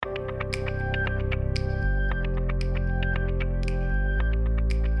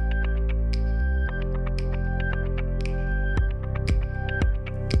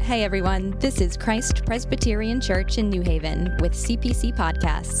Hey everyone, this is Christ Presbyterian Church in New Haven with CPC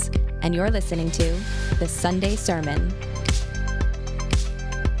Podcasts, and you're listening to the Sunday Sermon.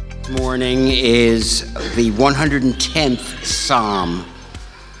 This morning is the 110th Psalm,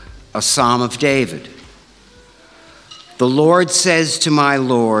 a Psalm of David. The Lord says to my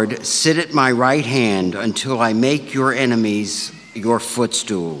Lord, sit at my right hand until I make your enemies your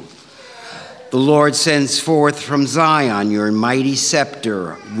footstool. The Lord sends forth from Zion your mighty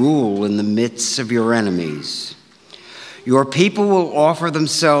scepter, rule in the midst of your enemies. Your people will offer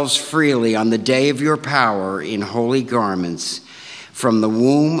themselves freely on the day of your power in holy garments. From the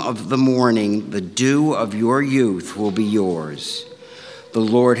womb of the morning, the dew of your youth will be yours. The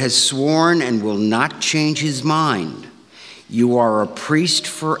Lord has sworn and will not change his mind. You are a priest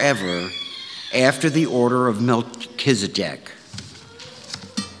forever after the order of Melchizedek.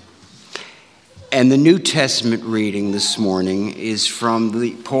 And the New Testament reading this morning is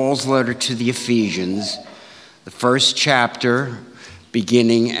from Paul's letter to the Ephesians, the first chapter,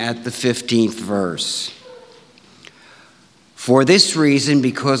 beginning at the 15th verse. For this reason,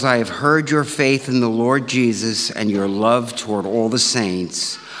 because I have heard your faith in the Lord Jesus and your love toward all the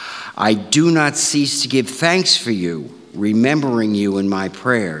saints, I do not cease to give thanks for you, remembering you in my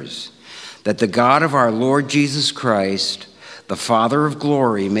prayers, that the God of our Lord Jesus Christ, the Father of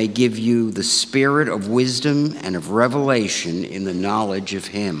glory, may give you the spirit of wisdom and of revelation in the knowledge of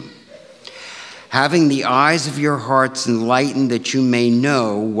him, having the eyes of your hearts enlightened, that you may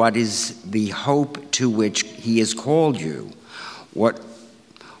know what is the hope to which he has called you, what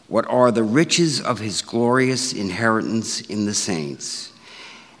are the riches of his glorious inheritance in the saints,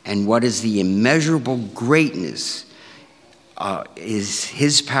 and what is the immeasurable greatness is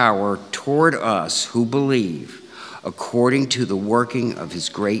his power toward us who believe, according to the working of his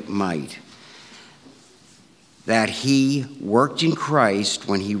great might, that he worked in Christ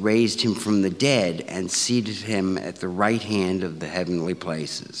when he raised him from the dead and seated him at the right hand of the heavenly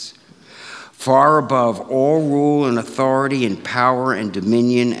places, far above all rule and authority and power and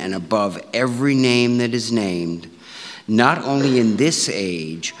dominion, and above every name that is named, not only in this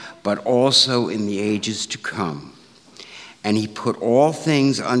age, but also in the ages to come. And he put all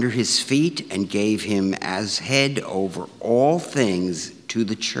things under his feet and gave him as head over all things to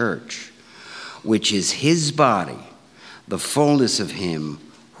the church, which is his body, the fullness of him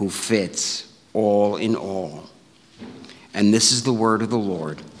who fits all in all. And this is the word of the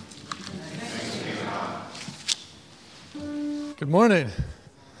Lord. Good morning.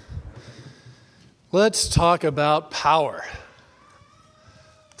 Let's talk about power.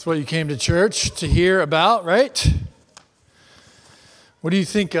 That's what you came to church to hear about, right? What do you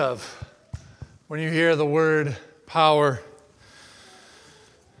think of when you hear the word power?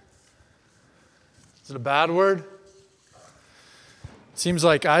 Is it a bad word? It seems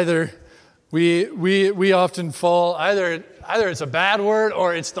like either we often fall, either it's a bad word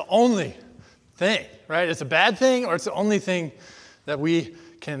or it's the only thing, right? It's a bad thing or it's the only thing that we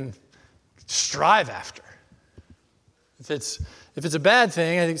can strive after. If it's a bad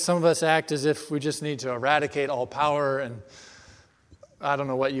thing, I think some of us act as if we just need to eradicate all power, and I don't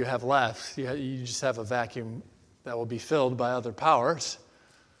know what you have left. You just have a vacuum that will be filled by other powers.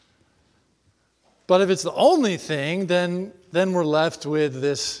 But if it's the only thing, then we're left with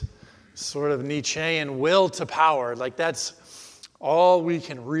this sort of Nietzschean will to power. Like that's all we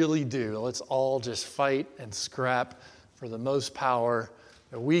can really do. Let's all just fight and scrap for the most power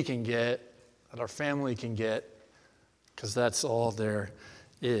that we can get, that our family can get, because that's all there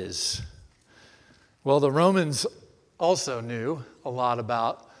is. Well, the Romans also knew a lot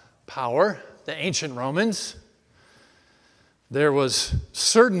about power. The ancient Romans, there was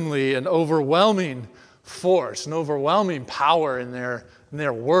certainly an overwhelming force, an overwhelming power in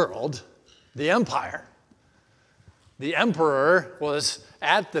their world, the empire. The emperor was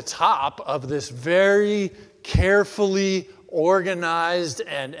at the top of this very carefully organized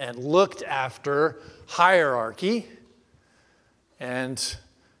and looked after hierarchy. And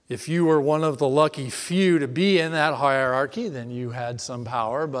if you were one of the lucky few to be in that hierarchy, then you had some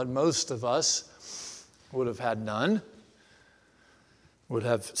power, but most of us would have had none, would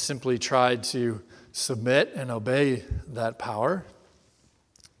have simply tried to submit and obey that power.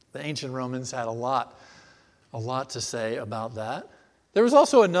 The ancient Romans had a lot to say about that. There was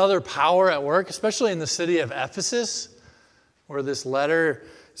also another power at work, especially in the city of Ephesus, where this letter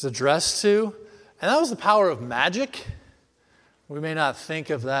is addressed to, and that was the power of magic. We may not think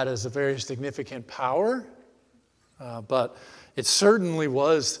of that as a very significant power, but it certainly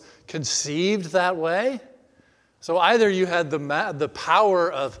was conceived that way. So either you had the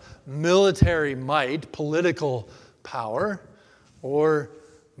power of military might, political power, or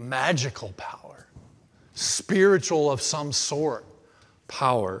magical power, spiritual of some sort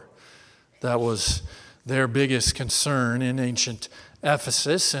power. That was their biggest concern in ancient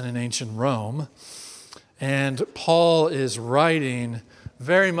Ephesus and in ancient Rome. And Paul is writing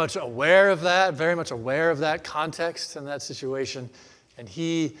very much aware of that context and that situation. And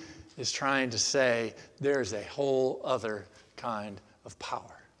he is trying to say there's a whole other kind of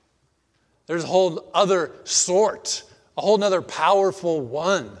power. There's a whole other sort, a whole other powerful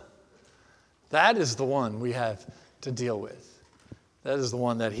one. That is the one we have to deal with. That is the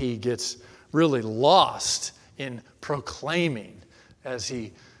one that he gets really lost in proclaiming as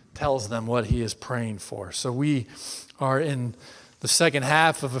he tells them what he is praying for. So we are in the second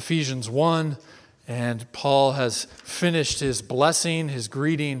half of Ephesians 1, and Paul has finished his blessing, his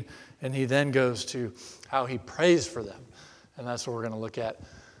greeting, and he then goes to how he prays for them. And that's what we're going to look at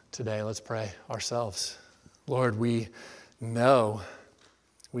today. Let's pray ourselves. Lord, we know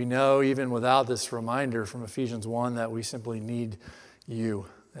even without this reminder from Ephesians 1 that we simply need you.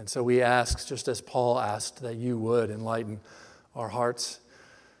 And so we ask, just as Paul asked, that you would enlighten our hearts,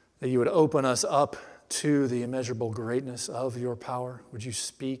 that you would open us up to the immeasurable greatness of your power. Would you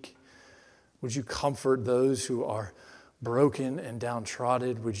speak? Would you comfort those who are broken and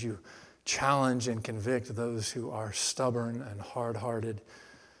downtrodden? Would you challenge and convict those who are stubborn and hard-hearted?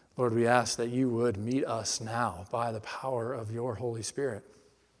 Lord, we ask that you would meet us now by the power of your Holy Spirit.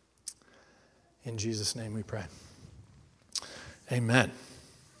 In Jesus' name we pray. Amen.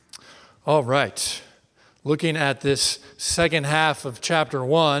 All right. Looking at this second half of chapter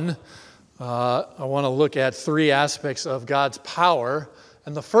 1, I want to look at three aspects of God's power.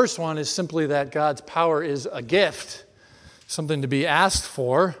 And the first one is simply that God's power is a gift, something to be asked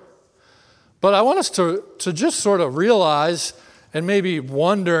for. But I want us to just sort of realize and maybe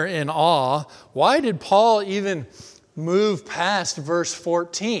wonder in awe, why did Paul even move past verse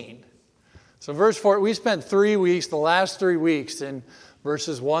 14? So verse 4, we spent 3 weeks, the last 3 weeks in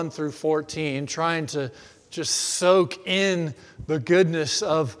verses 1 through 14, trying to just soak in the goodness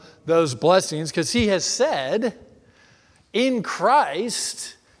of those blessings, because he has said, in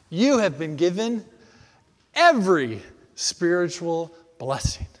Christ, you have been given every spiritual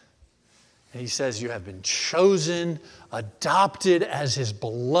blessing. And he says you have been chosen, adopted as his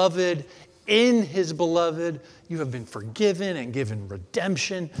beloved, in his beloved. You have been forgiven and given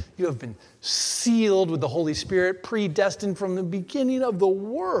redemption. You have been sealed with the Holy Spirit, predestined from the beginning of the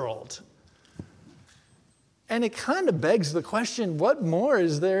world. And it kind of begs the question, what more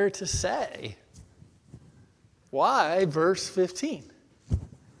is there to say? Why verse 15?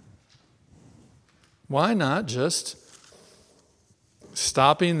 Why not just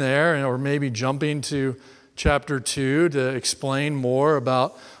stopping there or maybe jumping to chapter 2 to explain more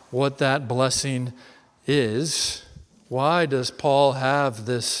about what that blessing is? Why does Paul have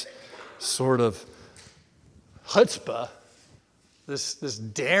this sort of chutzpah, this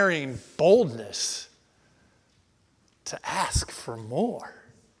daring boldness to ask for more?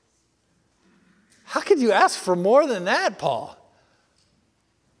 How could you ask for more than that, Paul?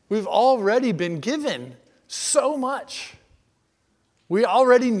 We've already been given so much. We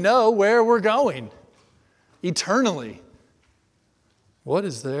already know where we're going eternally. What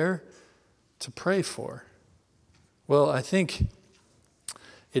is there to pray for? Well, I think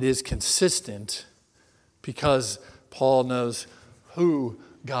it is consistent because Paul knows who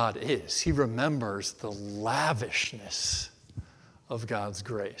God is. He remembers the lavishness of God's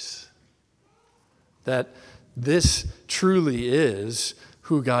grace. That this truly is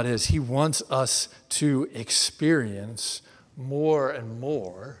who God is. He wants us to experience more and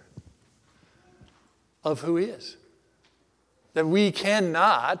more of who he is. That we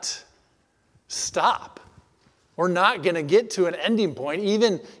cannot stop. We're not going to get to an ending point.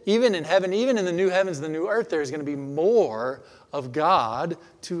 Even in heaven, even in the new heavens, the new earth, there's going to be more of God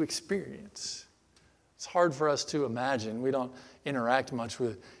to experience. It's hard for us to imagine. We don't interact much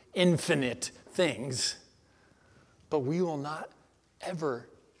with infinite things, but we will not ever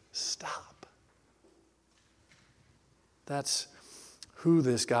stop. That's who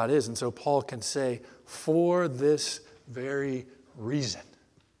this God is. And so Paul can say, for this very reason,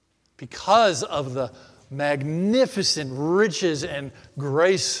 because of the magnificent riches and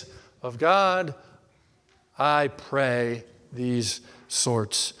grace of God, I pray these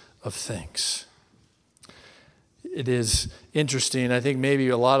sorts of things. It is interesting. I think maybe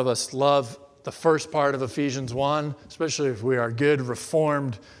a lot of us love the first part of Ephesians 1, especially if we are good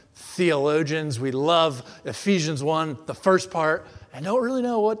Reformed theologians. We love Ephesians 1, the first part, and don't really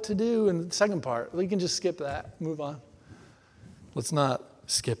know what to do in the second part. We can just skip that, move on. Let's not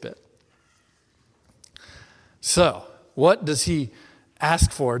skip it. So, what does he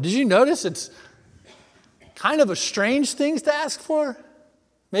ask for. Did you notice it's kind of a strange thing to ask for?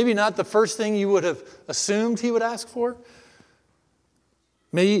 Maybe not the first thing you would have assumed he would ask for.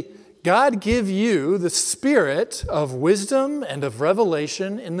 May God give you the spirit of wisdom and of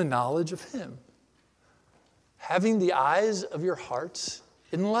revelation in the knowledge of him, having the eyes of your hearts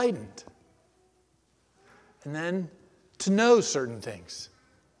enlightened, and then to know certain things,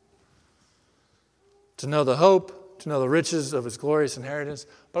 to know the hope, to know the riches of his glorious inheritance.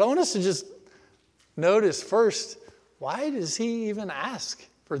 But I want us to just notice first, why does he even ask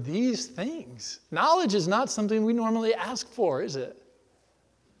for these things? Knowledge is not something we normally ask for, is it?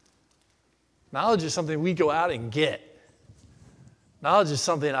 Knowledge is something we go out and get. Knowledge is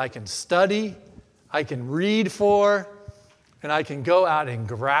something I can study, I can read for, and I can go out and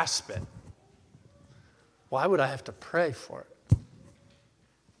grasp it. Why would I have to pray for it?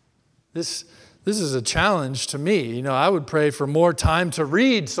 This is a challenge to me. I would pray for more time to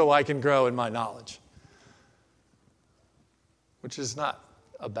read so I can grow in my knowledge, which is not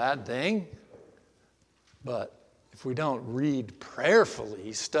a bad thing, but if we don't read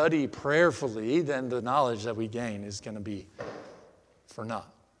prayerfully, study prayerfully, then the knowledge that we gain is going to be for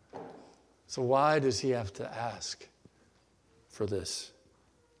naught. So why does he have to ask for this?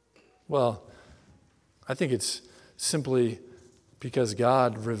 Well, I think it's simply because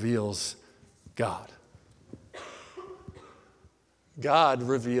God reveals God. God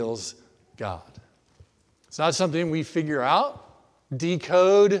reveals God. It's not something we figure out,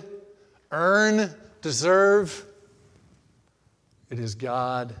 decode, earn, deserve. It is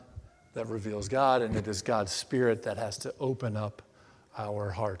God that reveals God, and it is God's Spirit that has to open up our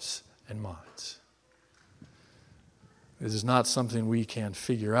hearts and minds. It is not something we can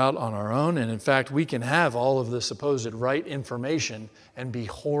figure out on our own, and in fact, we can have all of the supposed right information and be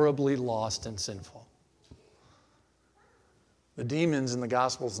horribly lost and sinful. The demons in the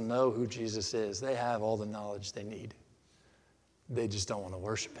Gospels know who Jesus is. They have all the knowledge they need. They just don't want to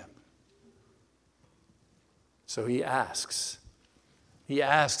worship him. So he asks. He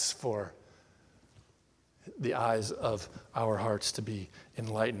asks for the eyes of our hearts to be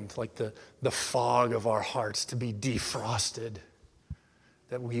enlightened, like the fog of our hearts to be defrosted,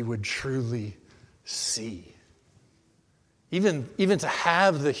 that we would truly see. Even to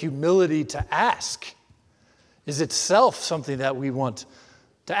have the humility to ask is itself something that we want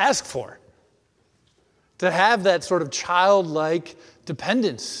to ask for. To have that sort of childlike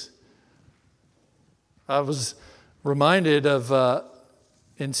dependence. I was reminded of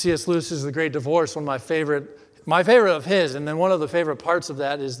in C.S. Lewis's The Great Divorce, one of my favorite of his, and then one of the favorite parts of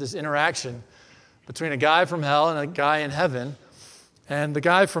that is this interaction between a guy from hell and a guy in heaven. And the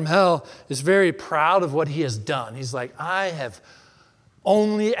guy from hell is very proud of what he has done. He's like, I have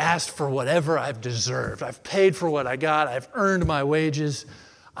only asked for whatever I've deserved. I've paid for what I got. I've earned my wages.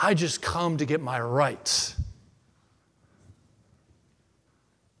 I just come to get my rights.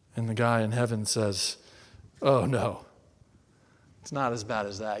 And the guy in heaven says, oh no, it's not as bad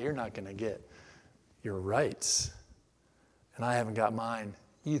as that. You're not going to get your rights. And I haven't got mine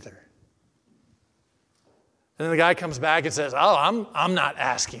either. And then the guy comes back and says, oh, I'm not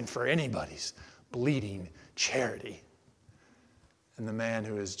asking for anybody's bleeding charity. And the man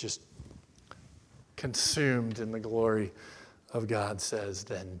who is just consumed in the glory of God says,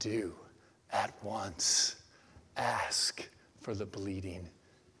 then do at once ask for the bleeding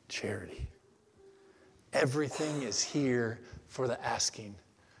charity. Everything is here for the asking,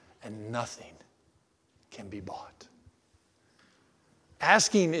 and nothing can be bought.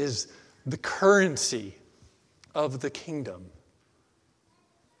 Asking is the currency of the kingdom.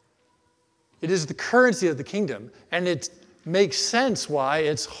 It is the currency of the kingdom, and it makes sense why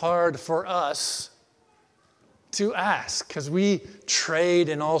it's hard for us to ask, because we trade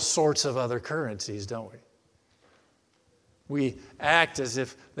in all sorts of other currencies, don't we? We act as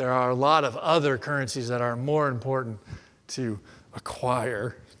if there are a lot of other currencies that are more important to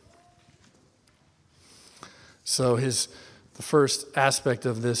acquire. So the first aspect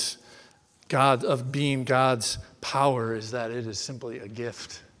of this God, of being God's power, is that it is simply a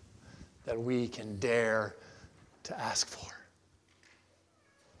gift that we can dare to ask for.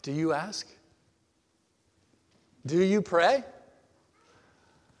 Do you ask? Do you pray?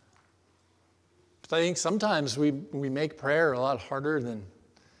 I think sometimes we make prayer a lot harder than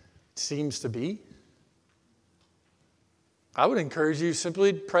it seems to be. I would encourage you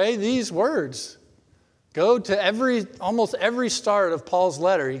simply pray these words. Go to almost every start of Paul's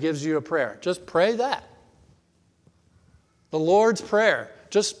letter, he gives you a prayer. Just pray that. The Lord's Prayer,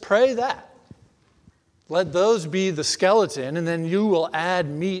 just pray that. Let those be the skeleton, and then you will add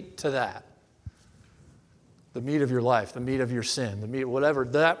meat to that. the meat of your life, the meat of your sin, the meat, whatever,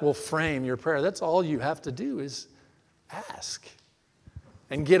 that will frame your prayer. That's all you have to do is ask.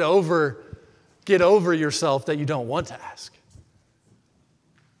 And get over yourself that you don't want to ask.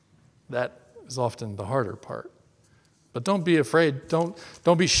 That is often the harder part. But don't be afraid. Don't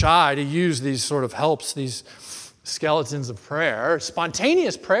be shy to use these sort of helps, these skeletons of prayer.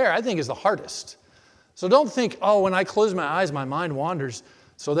 Spontaneous prayer, I think, is the hardest. So don't think, oh, when I close my eyes, my mind wanders,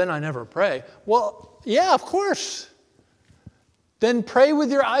 so then I never pray. Well, yeah, of course. Then pray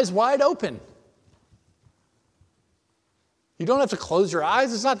with your eyes wide open. You don't have to close your eyes.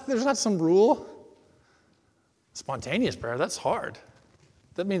 There's not some rule. Spontaneous prayer, that's hard.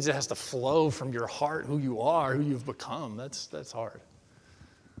 That means it has to flow from your heart, who you are, who you've become. That's hard.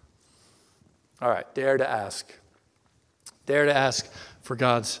 All right, dare to ask. Dare to ask for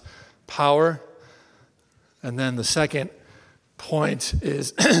God's power. And then the second point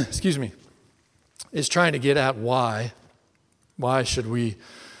is, is trying to get at why. Why should we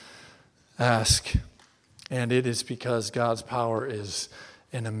ask? And it is because God's power is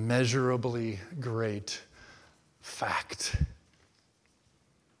an immeasurably great fact.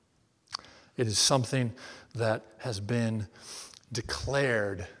 It is something that has been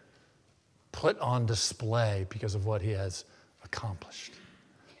declared, put on display because of what he has accomplished.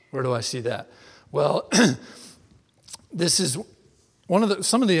 Where do I see that? Well, this is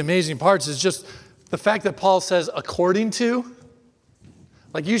some of the amazing parts is just the fact that Paul says according to.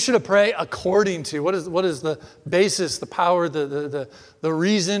 Like you should have prayed according to. What is the basis, the power, the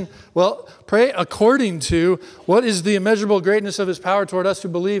reason? Well, pray according to what is the immeasurable greatness of his power toward us who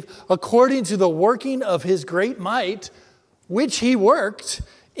believe, according to the working of his great might, which he worked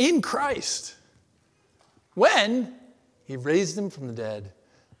in Christ, when he raised him from the dead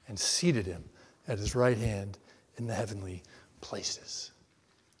and seated him at his right hand in the heavenly places.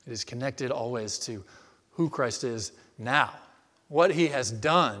 It is connected always to who Christ is now. What he has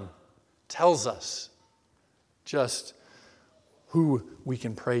done tells us just who we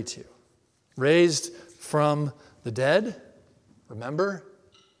can pray to. Raised from the dead, remember?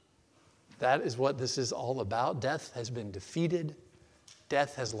 That is what this is all about. Death has been defeated.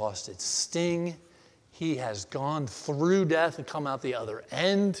 Death has lost its sting. He has gone through death and come out the other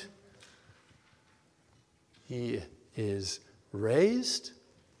end. He is raised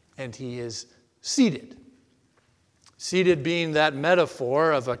and he is seated. Seated being that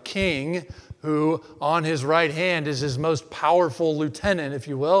metaphor of a king who on his right hand is his most powerful lieutenant, if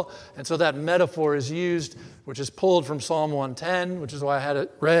you will. And so that metaphor is used, which is pulled from Psalm 110, which is why I had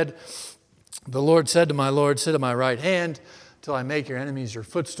it read. The Lord said to my Lord, sit at my right hand till I make your enemies your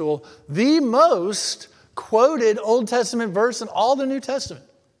footstool. The most quoted Old Testament verse in all the New Testament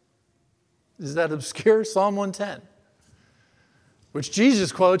is that obscure Psalm 110. Which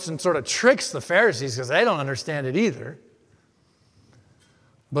Jesus quotes and sort of tricks the Pharisees because they don't understand it either.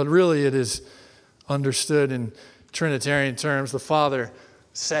 But really it is understood in Trinitarian terms. The Father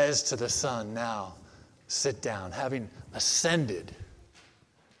says to the Son, now sit down. Having ascended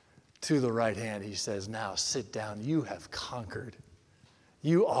to the right hand, he says, now sit down. You have conquered.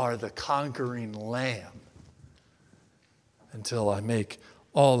 You are the conquering Lamb until I make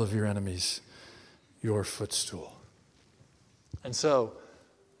all of your enemies your footstool. And so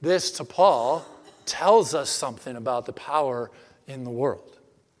this to Paul tells us something about the power in the world.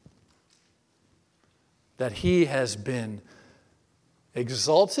 That he has been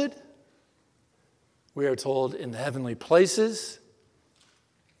exalted, we are told, in the heavenly places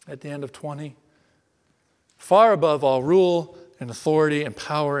at the end of 20, far above all rule and authority and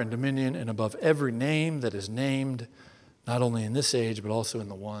power and dominion and above every name that is named, not only in this age but also in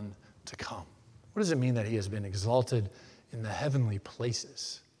the one to come. What does it mean that he has been exalted in the heavenly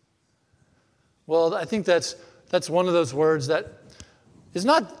places? Well, I think that's one of those words that is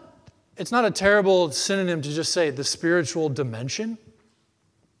it's not a terrible synonym to just say the spiritual dimension.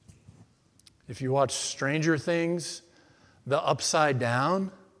 If you watch Stranger Things, the upside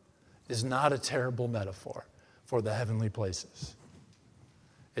down is not a terrible metaphor for the heavenly places.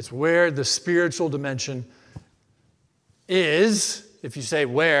 It's where the spiritual dimension is. If you say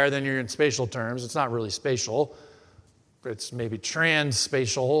where, then you're in spatial terms. It's not really spatial. It's maybe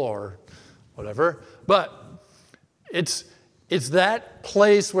trans-spatial or whatever. But it's that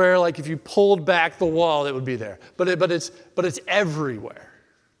place where, like, if you pulled back the wall, it would be there. But it's everywhere.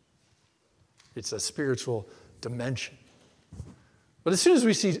 It's a spiritual dimension. But as soon as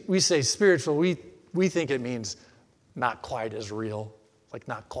we say spiritual, we think it means not quite as real, like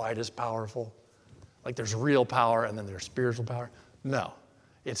not quite as powerful. Like there's real power and then there's spiritual power. No,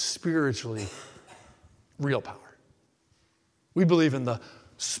 it's spiritually real power. We believe in the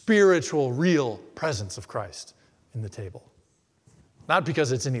spiritual, real presence of Christ in the table. Not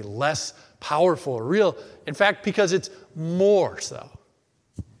because it's any less powerful or real. In fact, because it's more so.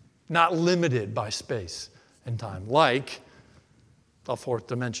 Not limited by space and time, like a fourth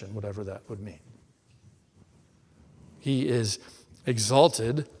dimension, whatever that would mean. He is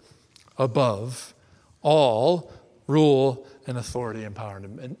exalted above all rule and authority and power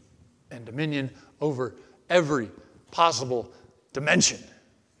and dominion over every possible dimension,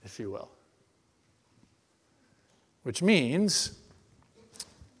 if you will. Which means,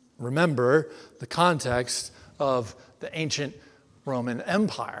 remember the context of the ancient Roman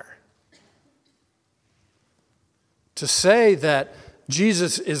Empire. To say that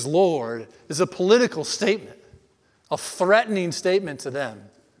Jesus is Lord is a political statement, a threatening statement to them.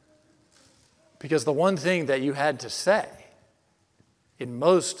 Because the one thing that you had to say in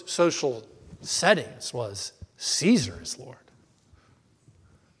most social settings was, Caesar is Lord.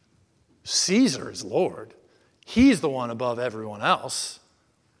 Caesar is Lord. He's the one above everyone else.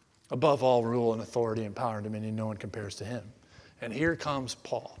 Above all rule and authority and power and dominion, no one compares to him. And here comes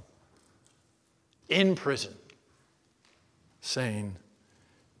Paul, in prison, saying,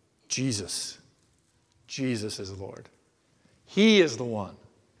 Jesus is Lord. He is the one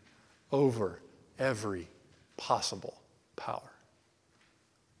over every possible power.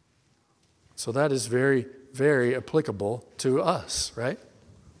 So that is very, very applicable to us, right?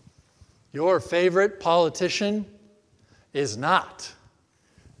 Your favorite politician is not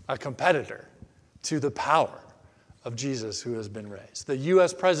a competitor to the power of Jesus who has been raised. The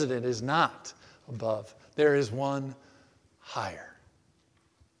U.S. president is not above. There is one higher.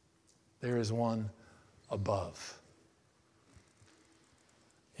 There is one above.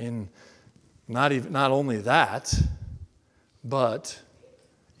 In not only that, but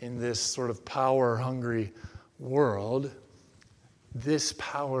in this sort of power-hungry world, this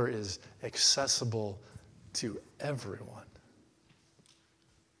power is accessible to everyone.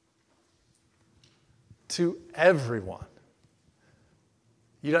 To everyone.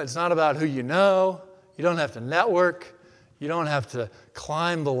 It's not about who you know. You don't have to network. You don't have to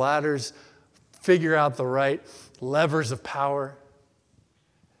climb the ladders, figure out the right levers of power.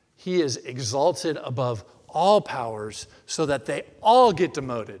 He is exalted above all powers so that they all get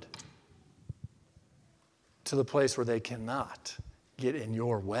demoted to the place where they cannot get in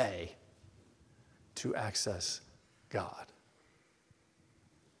your way to access God.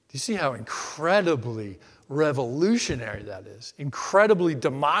 Do you see how incredibly revolutionary that is? Incredibly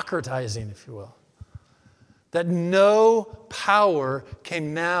democratizing, if you will. That no power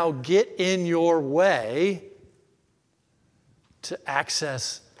can now get in your way to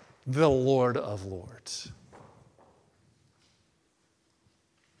access the Lord of Lords.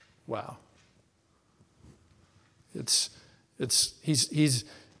 Wow. It's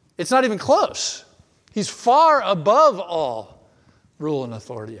not even close. He's far above all rule and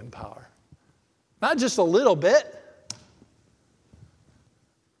authority and power. Not just a little bit.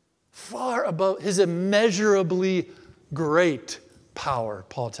 Far above his immeasurably great power,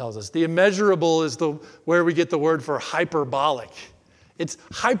 Paul tells us. The immeasurable is where we get the word for hyperbolic. It's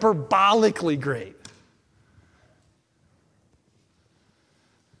hyperbolically great.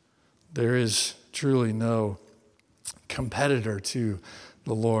 There is truly no competitor to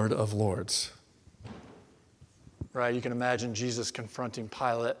the Lord of Lords. Right? You can imagine Jesus confronting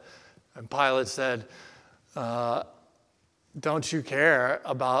Pilate, and Pilate said, don't you care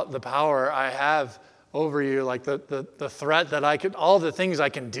about the power I have over you, like the threat that I could, all the things I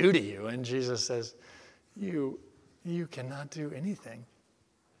can do to you? And Jesus says, you cannot do anything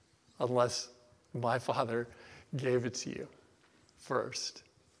unless my Father gave it to you first.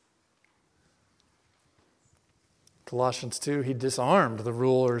 Colossians 2, he disarmed the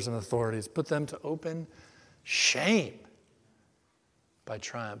rulers and authorities, put them to open shame by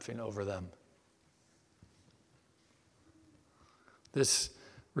triumphing over them. This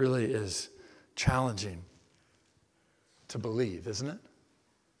really is challenging to believe, isn't it?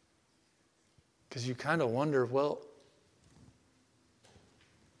 Because you kind of wonder, well,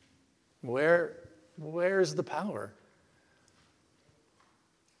 where's the power?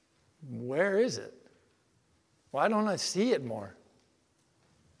 Where is it? Why don't I see it more?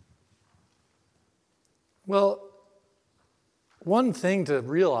 Well, one thing to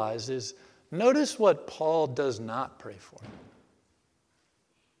realize is, notice what Paul does not pray for.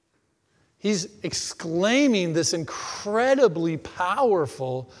 He's exclaiming this incredibly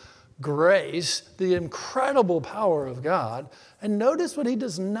powerful grace, the incredible power of God, and notice what he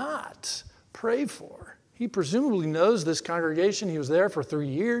does not pray for. He presumably knows this congregation. He was there for 3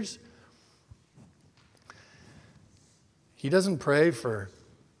 years. He doesn't pray for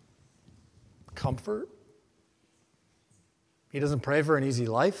comfort. He doesn't pray for an easy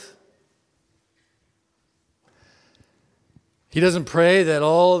life. He doesn't pray that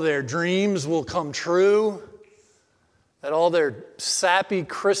all their dreams will come true, that all their sappy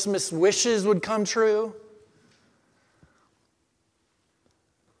Christmas wishes would come true.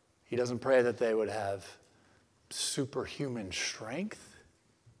 He doesn't pray that they would have superhuman strength.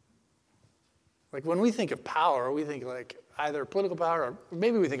 Like when we think of power, we think like either political power or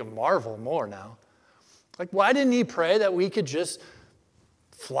maybe we think of Marvel more now. Like why didn't he pray that we could just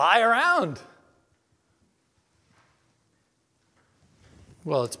fly around?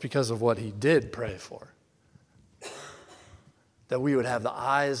 Well, it's because of what he did pray for. That we would have the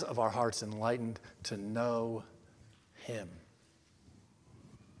eyes of our hearts enlightened to know him.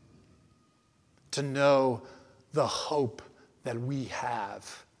 To know the hope that we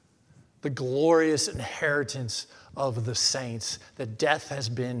have. The glorious inheritance of the saints. That death has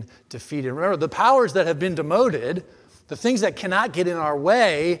been defeated. Remember, the powers that have been demoted, the things that cannot get in our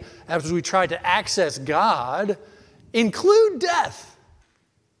way as we try to access God, include death.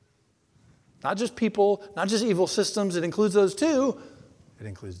 Not just people, not just evil systems. It includes those too. It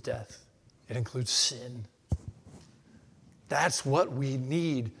includes death. It includes sin. That's what we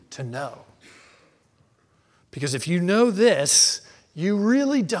need to know. Because if you know this, you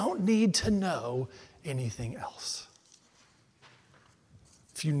really don't need to know anything else.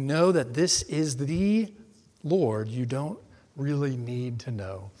 If you know that this is the Lord, you don't really need to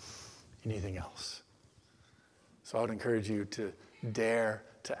know anything else. So I would encourage you to dare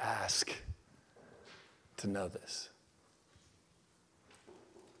to ask to know this.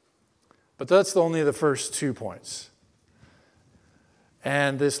 But that's only the first 2 points.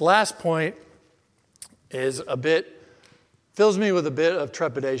 And this last point fills me with a bit of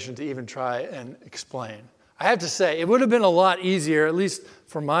trepidation to even try and explain. I have to say, it would have been a lot easier, at least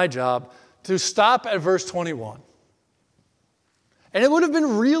for my job, to stop at verse 21. And it would have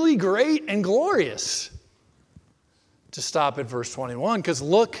been really great and glorious to stop at verse 21, because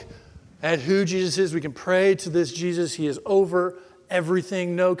look at who Jesus is. We can pray to this Jesus. He is over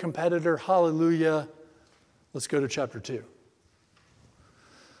everything, no competitor. Hallelujah. Let's go to chapter 2.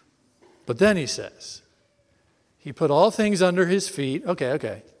 But then he says, he put all things under his feet.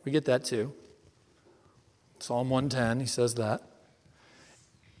 Okay, we get that too. Psalm 110, he says that.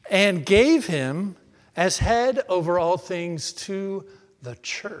 And gave him as head over all things to the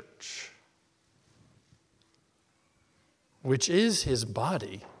church, which is his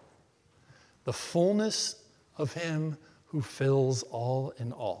body, the fullness of him who fills all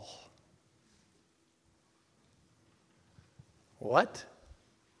in all. What?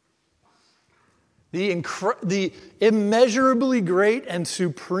 The immeasurably great and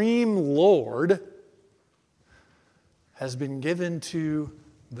supreme Lord has been given to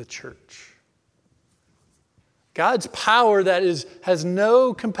the church. God's power that has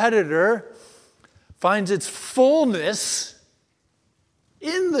no competitor finds its fullness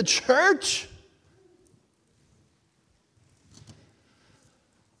in the church.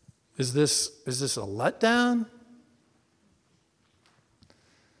 Is this a letdown?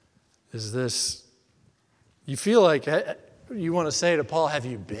 Is this, you feel like you want to say to Paul, have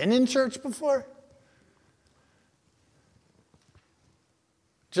you been in church before?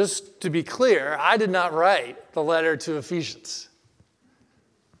 Just to be clear, I did not write the letter to Ephesians.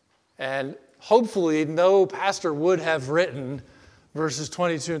 And hopefully no pastor would have written verses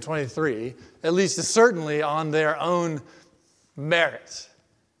 22 and 23, at least certainly on their own merits.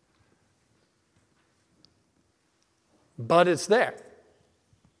 But it's there.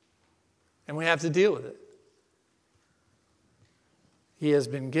 And we have to deal with it. He has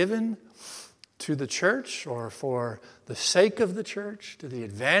been given to the church, or for the sake of the church, to the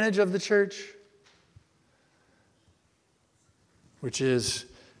advantage of the church, which is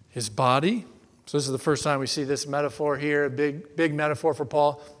his body. So this is the first time we see this metaphor here, a big metaphor for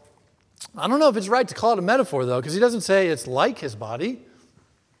Paul. I don't know if it's right to call it a metaphor, though, because he doesn't say it's like his body.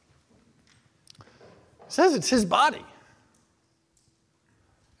 He says it's his body.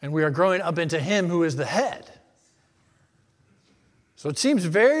 And we are growing up into him who is the head. So it seems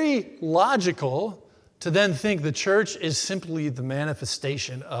very logical to then think the church is simply the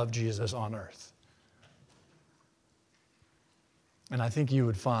manifestation of Jesus on earth. And I think you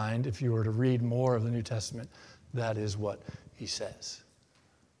would find, if you were to read more of the New Testament, that is what he says.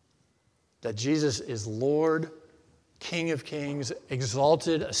 That Jesus is Lord, King of kings,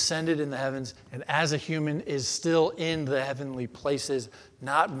 exalted, ascended in the heavens, and as a human is still in the heavenly places,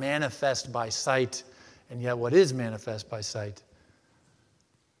 not manifest by sight. And yet what is manifest by sight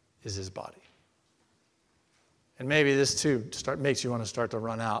is his body. And maybe this too makes you want to start to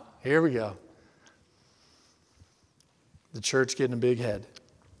run out. Here we go. The church getting a big head.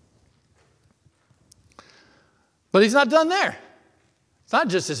 But he's not done there. It's not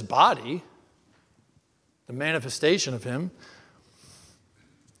just his body, the manifestation of him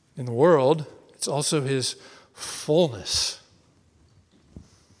in the world. It's also his fullness.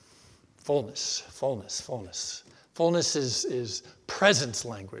 Fullness. Fullness is presence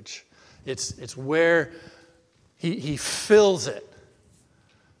language. It's where he fills it.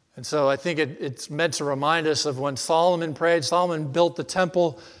 And so I think it's meant to remind us of when Solomon prayed. Solomon built the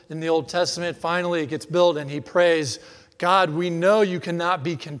temple in the Old Testament. Finally, it gets built, and he prays, God, we know you cannot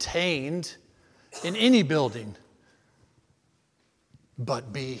be contained in any building,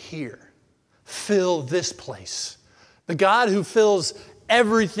 but be here. Fill this place. The God who fills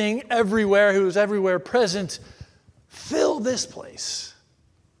everything, everywhere, who is everywhere present, fill this place.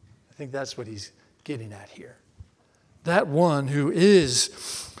 I think that's what he's getting at here. That one who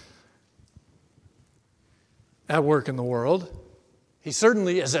is at work in the world. He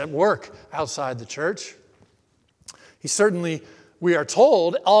certainly is at work outside the church. He certainly, we are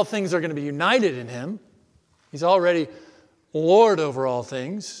told, all things are going to be united in him. He's already Lord over all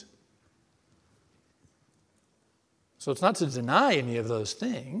things. So it's not to deny any of those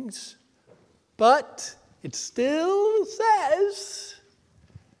things, but it still says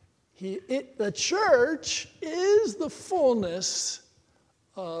the church is the fullness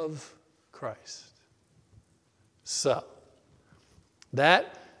of Christ. So,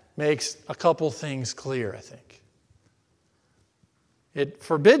 that makes a couple things clear, I think. It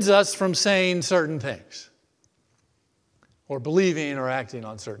forbids us from saying certain things, or believing or acting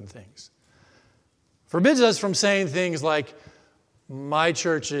on certain things. Forbids us from saying things like, my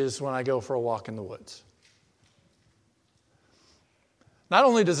church is when I go for a walk in the woods. Not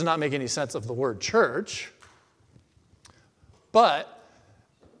only does it not make any sense of the word church, but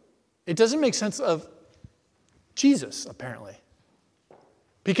it doesn't make sense of Jesus, apparently.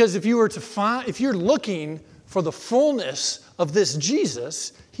 Because if you're looking for the fullness of this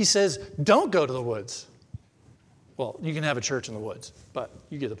Jesus, he says, don't go to the woods. Well, you can have a church in the woods, but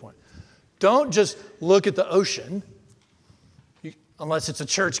you get the point. Don't just look at the ocean, unless it's a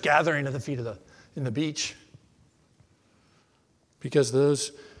church gathering at the feet of in the beach. Because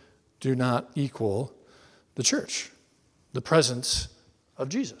those do not equal the church, the presence of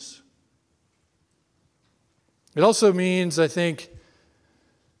Jesus. It also means, I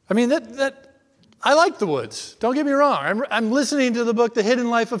like the woods. Don't get me wrong. I'm listening to the book, The Hidden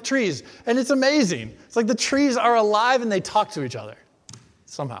Life of Trees, and it's amazing. It's like the trees are alive and they talk to each other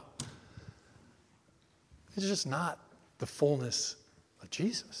somehow. It's just not the fullness of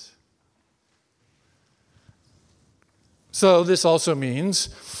Jesus. So this also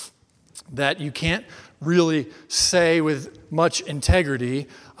means that you can't really say with much integrity,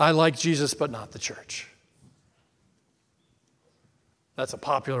 I like Jesus but not the church. That's a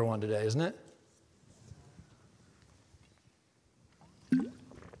popular one today, isn't it?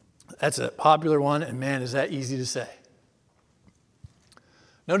 That's a popular one, and man, is that easy to say.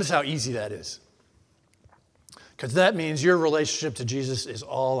 Notice how easy that is. Because that means your relationship to Jesus is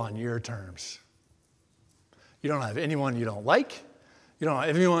all on your terms. You don't have anyone you don't like. You don't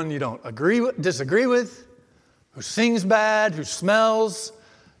have anyone you don't disagree with, who sings bad, who smells.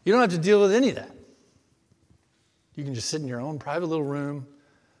 You don't have to deal with any of that. You can just sit in your own private little room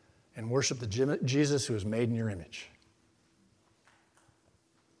and worship the Jesus who is made in your image.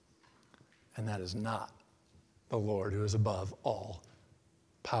 And that is not the Lord who is above all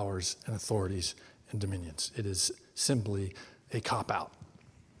powers and authorities and dominions. It is simply a cop-out.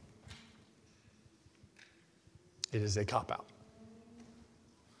 It is a cop-out.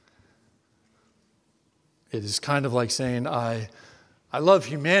 It is kind of like saying, I love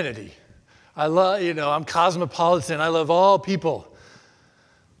humanity. I'm cosmopolitan. I love all people.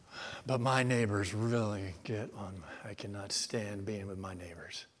 But my neighbors really I cannot stand being with my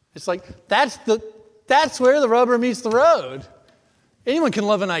neighbors. It's like, that's where the rubber meets the road. Anyone can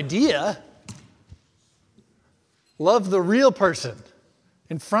love an idea. Love the real person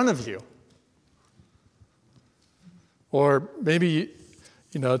in front of you. Or maybe,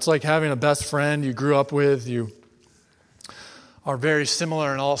 it's like having a best friend you grew up with. You are very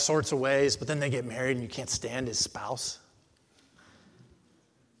similar in all sorts of ways, but then they get married and you can't stand his spouse.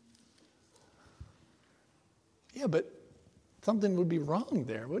 Yeah, but something would be wrong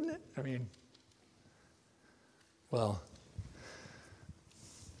there, wouldn't it?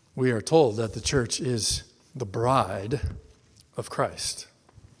 We are told that the church is the bride of Christ.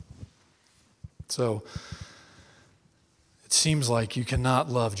 So it seems like you cannot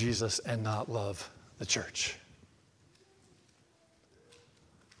love Jesus and not love the church.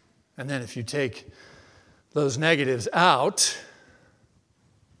 And then if you take those negatives out,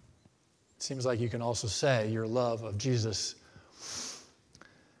 it seems like you can also say your love of Jesus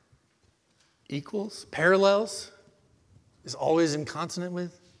parallels, is always in consonant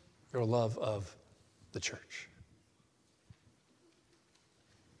with your love of the church.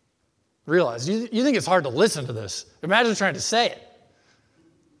 Realize, you think it's hard to listen to this. Imagine trying to say it.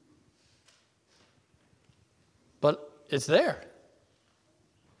 But it's there.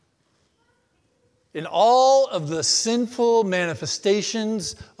 In all of the sinful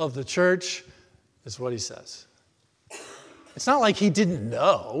manifestations of the church, is what he says. It's not like he didn't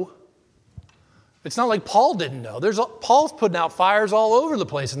know. It's not like Paul didn't know. Paul's putting out fires all over the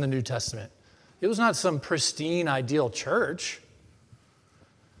place in the New Testament. It was not some pristine, ideal church.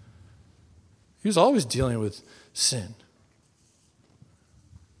 He was always dealing with sin.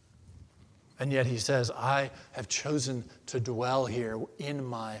 And yet he says, I have chosen to dwell here in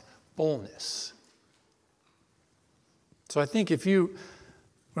my fullness. So I think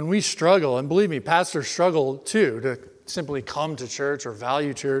when we struggle, and believe me, pastors struggle too, to simply come to church or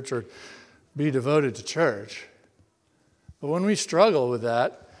value church or be devoted to church. But when we struggle with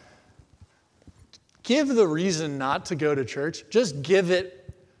that, give the reason not to go to church. Just give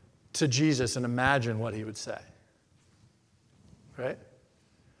it to Jesus and imagine what he would say. Right?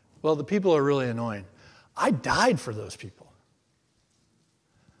 Well, the people are really annoying. I died for those people.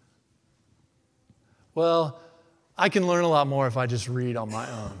 Well, I can learn a lot more if I just read on my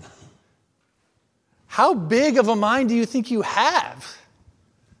own. How big of a mind do you think you have?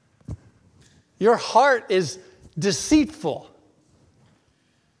 Your heart is deceitful.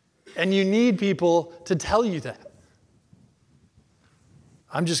 And you need people to tell you that.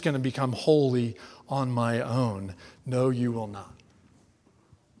 I'm just going to become holy on my own. No, you will not.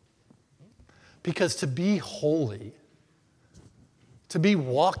 Because to be holy, to be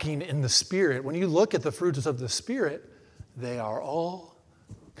walking in the Spirit, when you look at the fruits of the Spirit, they are all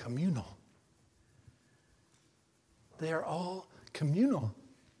communal. They are all communal.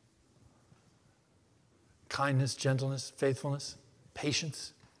 Kindness, gentleness, faithfulness,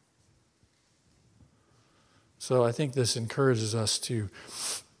 patience. So I think this encourages us to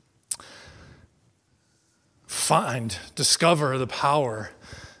discover the power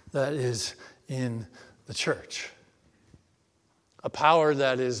that is in the church. A power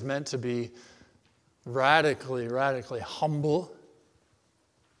that is meant to be radically, radically humble,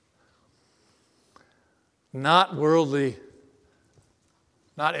 not worldly,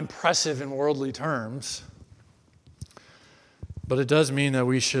 not impressive in worldly terms, but it does mean that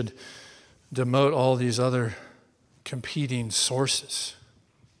we should demote all these other competing sources.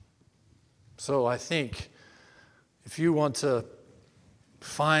 So I think if you want to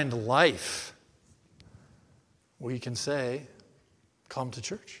find life, we can say, come to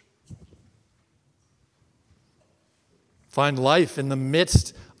church. Find life in the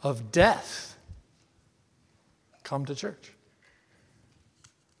midst of death. Come to church.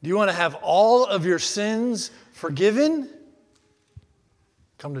 Do you want to have all of your sins forgiven?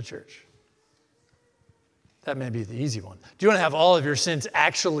 Come to church. That may be the easy one. Do you want to have all of your sins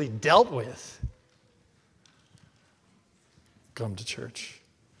actually dealt with? Come to church.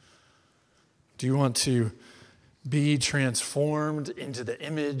 Do you want to be transformed into the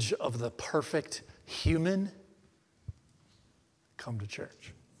image of the perfect human? Come to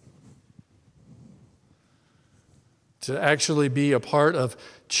church. To actually be a part of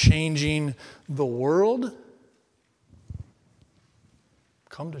changing the world?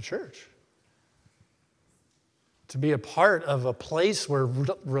 Come to church. To be a part of a place where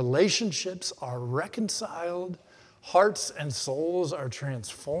relationships are reconciled, hearts and souls are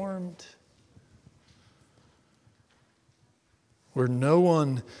transformed, where no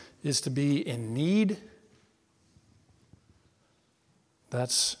one is to be in need.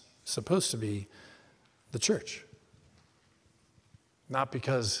 That's supposed to be the church. Not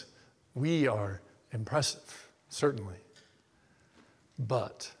because we are impressive, certainly,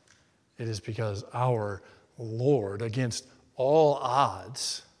 but it is because our Lord, against all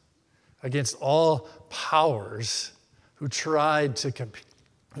odds, against all powers who tried to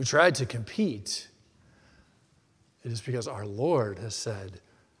compete, it is because our Lord has said,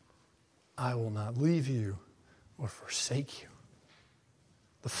 I will not leave you or forsake you.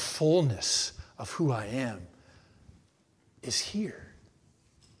 The fullness of who I am is here.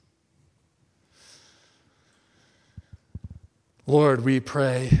 Lord, we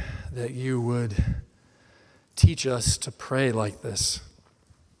pray that you would teach us to pray like this.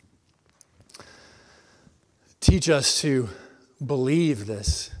 Teach us to believe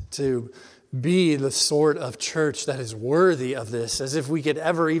this, to be the sort of church that is worthy of this, as if we could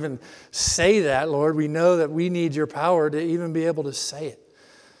ever even say that, Lord. We know that we need your power to even be able to say it.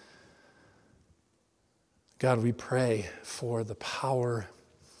 God, we pray for the power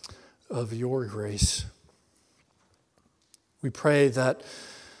of your grace. We pray that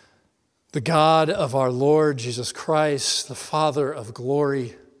the God of our Lord Jesus Christ, the Father of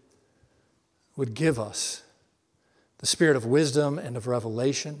glory, would give us the spirit of wisdom and of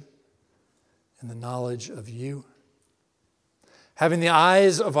revelation and the knowledge of you. Having the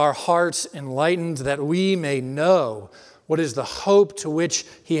eyes of our hearts enlightened that we may know what is the hope to which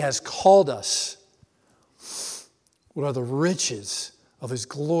he has called us. What are the riches of his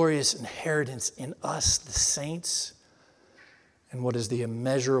glorious inheritance in us, the saints? And what is the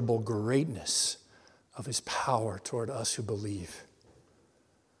immeasurable greatness of his power toward us who believe?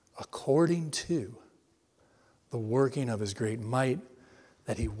 According to the working of his great might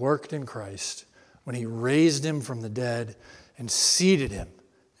that he worked in Christ when he raised him from the dead and seated him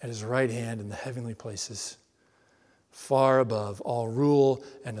at his right hand in the heavenly places, far above all rule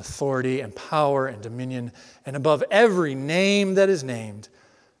and authority and power and dominion, and above every name that is named,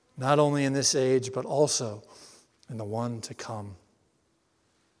 not only in this age, but also in the one to come.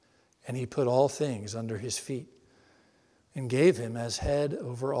 And he put all things under his feet and gave him as head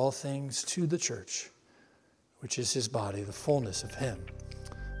over all things to the church, which is his body, the fullness of him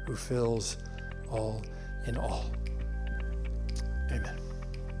who fills all in all. Amen.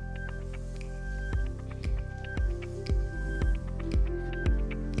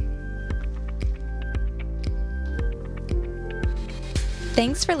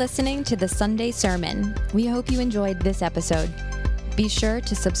 Thanks for listening to the Sunday Sermon. We hope you enjoyed this episode. Be sure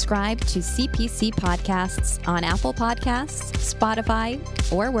to subscribe to CPC Podcasts on Apple Podcasts, Spotify,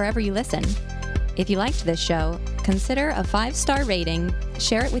 or wherever you listen. If you liked this show, consider a 5-star rating,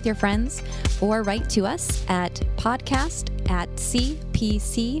 share it with your friends, or write to us at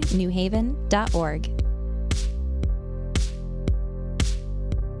podcast@cpcnewhaven.org.